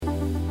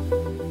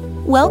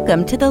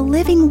Welcome to the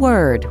Living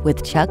Word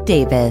with Chuck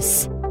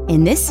Davis.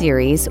 In this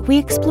series, we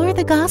explore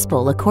the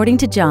Gospel according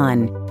to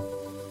John.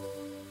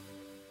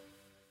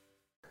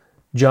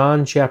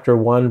 John chapter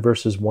 1,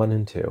 verses 1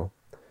 and 2.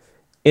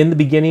 In the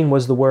beginning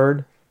was the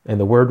Word, and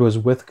the Word was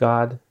with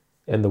God,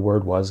 and the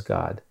Word was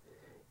God.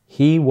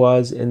 He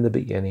was in the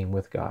beginning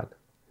with God.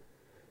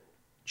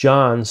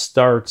 John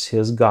starts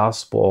his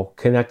Gospel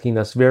connecting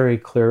us very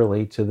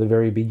clearly to the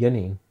very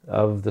beginning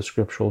of the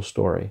scriptural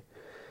story.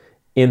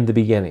 In the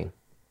beginning.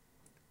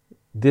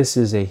 This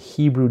is a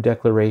Hebrew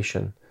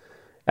declaration.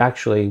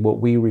 Actually, what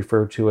we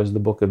refer to as the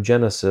book of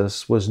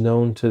Genesis was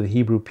known to the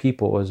Hebrew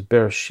people as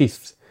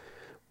Bereshith,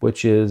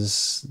 which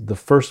is the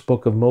first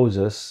book of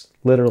Moses,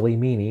 literally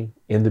meaning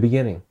in the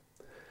beginning.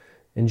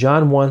 And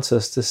John wants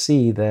us to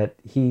see that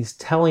he's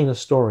telling a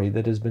story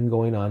that has been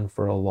going on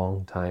for a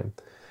long time.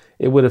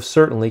 It would have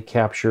certainly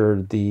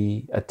captured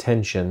the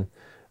attention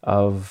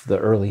of the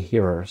early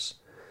hearers.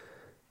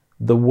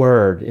 The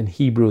word in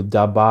Hebrew,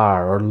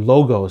 dabar, or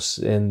logos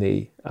in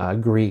the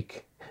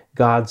Greek,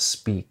 God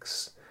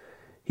speaks.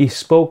 He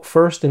spoke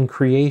first in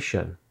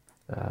creation.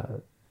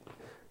 The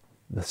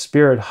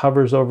Spirit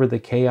hovers over the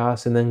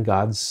chaos, and then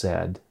God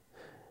said.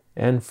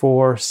 And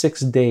for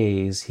 6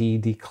 days he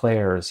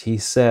declares, he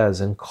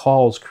says, and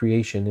calls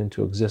creation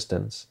into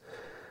existence.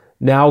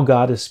 Now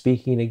God is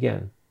speaking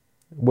again,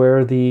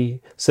 where the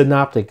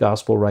synoptic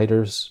gospel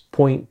writers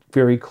point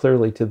very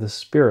clearly to the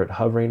Spirit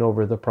hovering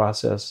over the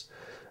process.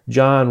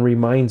 John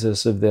reminds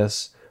us of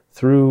this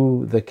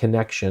through the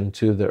connection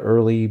to the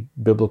early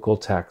biblical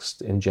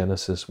text in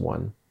Genesis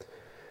 1.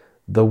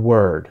 The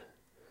Word.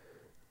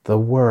 The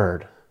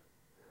Word.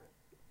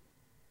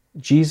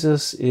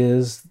 Jesus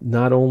is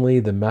not only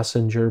the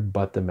messenger,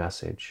 but the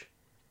message.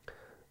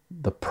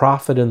 The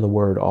prophet and the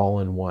Word all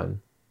in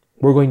one.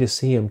 We're going to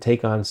see him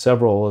take on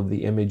several of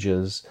the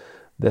images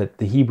that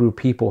the Hebrew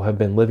people have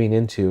been living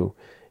into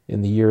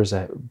in the years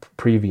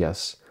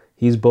previous.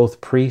 He's both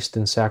priest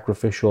and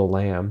sacrificial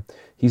lamb.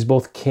 He's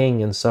both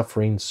king and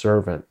suffering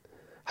servant.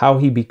 How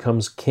he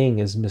becomes king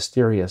is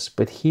mysterious,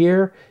 but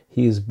here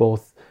he is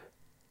both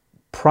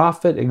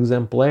prophet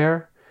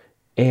exemplar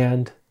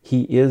and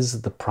he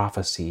is the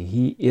prophecy.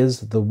 He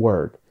is the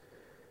Word.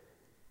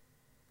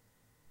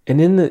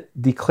 And in the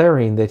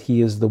declaring that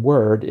he is the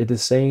Word, it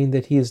is saying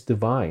that he is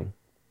divine.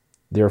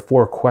 There are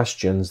 4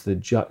 questions that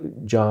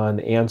John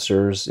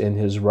answers in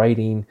his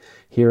writing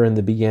here in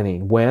the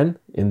beginning. When?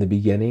 In the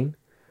beginning.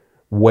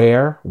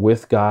 Where?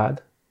 With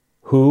God.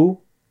 Who?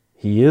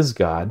 He is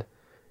God.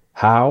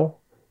 How?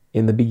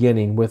 In the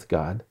beginning with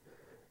God.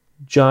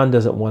 John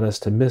doesn't want us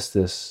to miss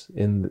this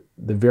in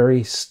the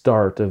very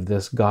start of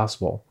this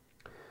gospel,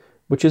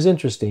 which is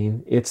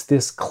interesting. It's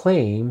this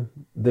claim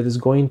that is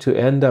going to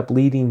end up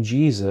leading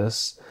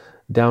Jesus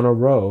down a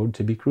road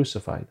to be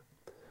crucified.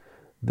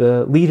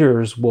 The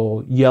leaders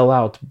will yell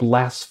out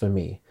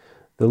blasphemy.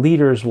 The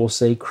leaders will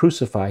say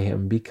crucify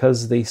him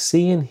because they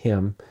see in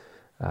him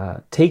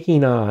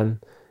taking on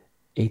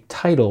a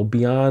title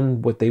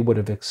beyond what they would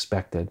have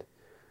expected.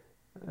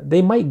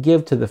 They might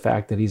give to the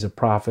fact that he's a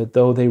prophet,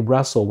 though they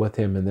wrestle with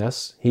him in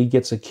this. He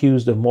gets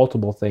accused of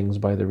multiple things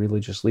by the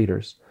religious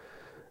leaders.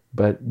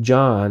 But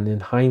John,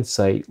 in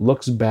hindsight,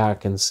 looks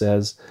back and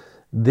says,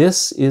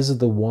 this is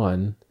the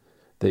one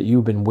that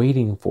you've been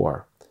waiting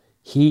for.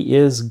 He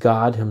is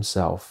God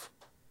himself.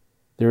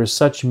 There is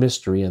such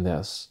mystery in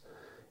this.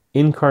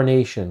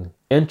 Incarnation,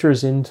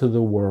 enters into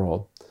the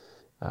world,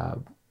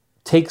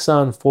 takes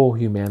on full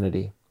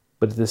humanity,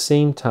 but at the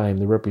same time,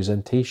 the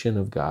representation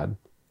of God.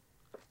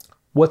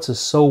 What's a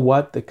so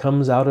what that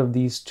comes out of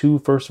these 2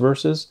 first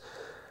verses?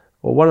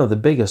 Well, one of the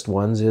biggest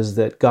ones is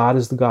that God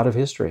is the God of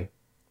history.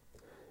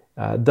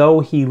 Though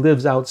he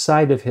lives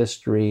outside of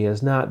history,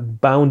 is not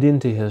bound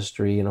into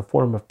history in a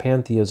form of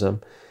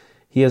pantheism,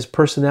 he has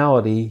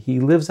personality, he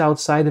lives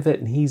outside of it,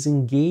 and he's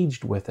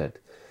engaged with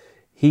it.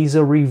 He's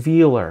a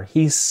revealer.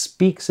 He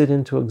speaks it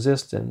into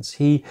existence.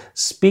 He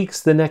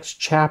speaks the next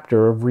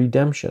chapter of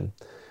redemption.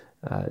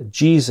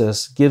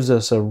 Jesus gives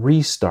us a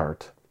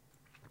restart,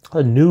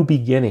 a new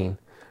beginning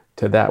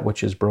to that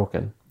which is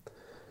broken.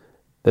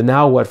 The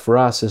now what for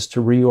us is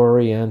to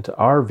reorient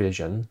our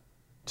vision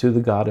to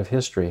the God of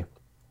history.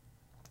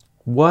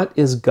 What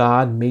is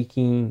God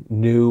making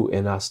new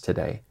in us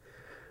today?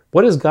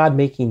 What is God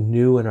making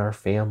new in our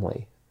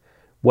family?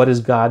 What is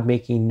God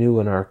making new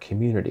in our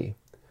community?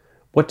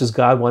 What does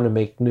God want to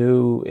make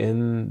new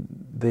in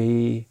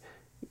the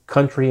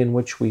country in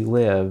which we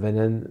live and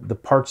in the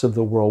parts of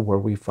the world where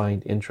we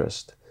find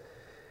interest?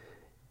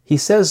 He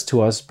says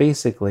to us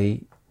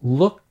basically,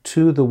 look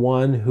to the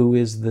one who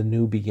is the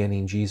new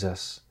beginning,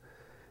 Jesus,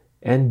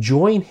 and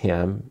join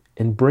him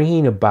in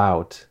bringing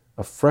about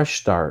a fresh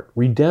start,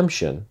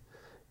 redemption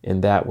in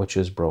that which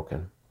is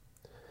broken.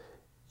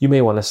 You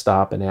may want to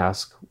stop and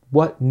ask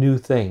what new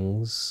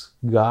things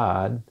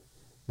God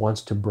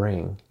wants to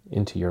bring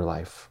into your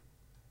life.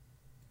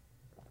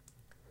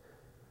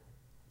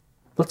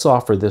 Let's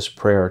offer this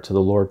prayer to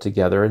the Lord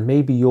together, and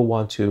maybe you'll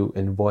want to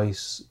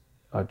voice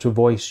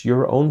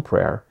your own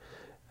prayer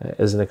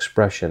as an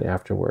expression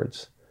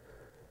afterwards.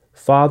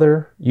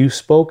 Father, you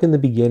spoke in the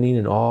beginning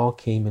and all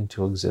came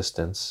into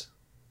existence.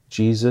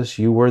 Jesus,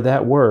 you were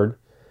that word.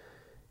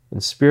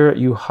 And Spirit,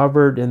 you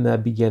hovered in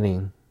that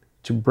beginning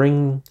to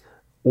bring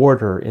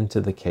order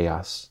into the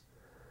chaos.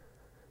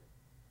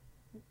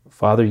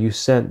 Father, you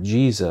sent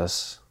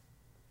Jesus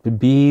to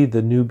be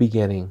the new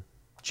beginning.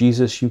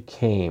 Jesus, you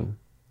came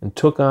and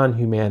took on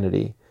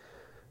humanity.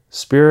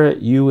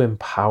 Spirit, you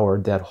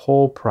empowered that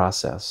whole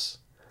process.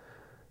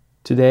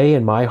 Today,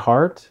 in my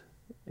heart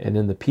and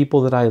in the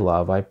people that I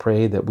love, I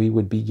pray that we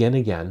would begin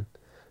again,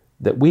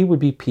 that we would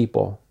be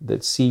people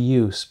that see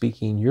you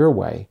speaking your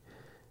way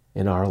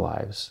in our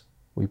lives.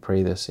 We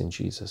pray this in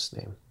Jesus'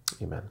 name.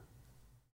 Amen.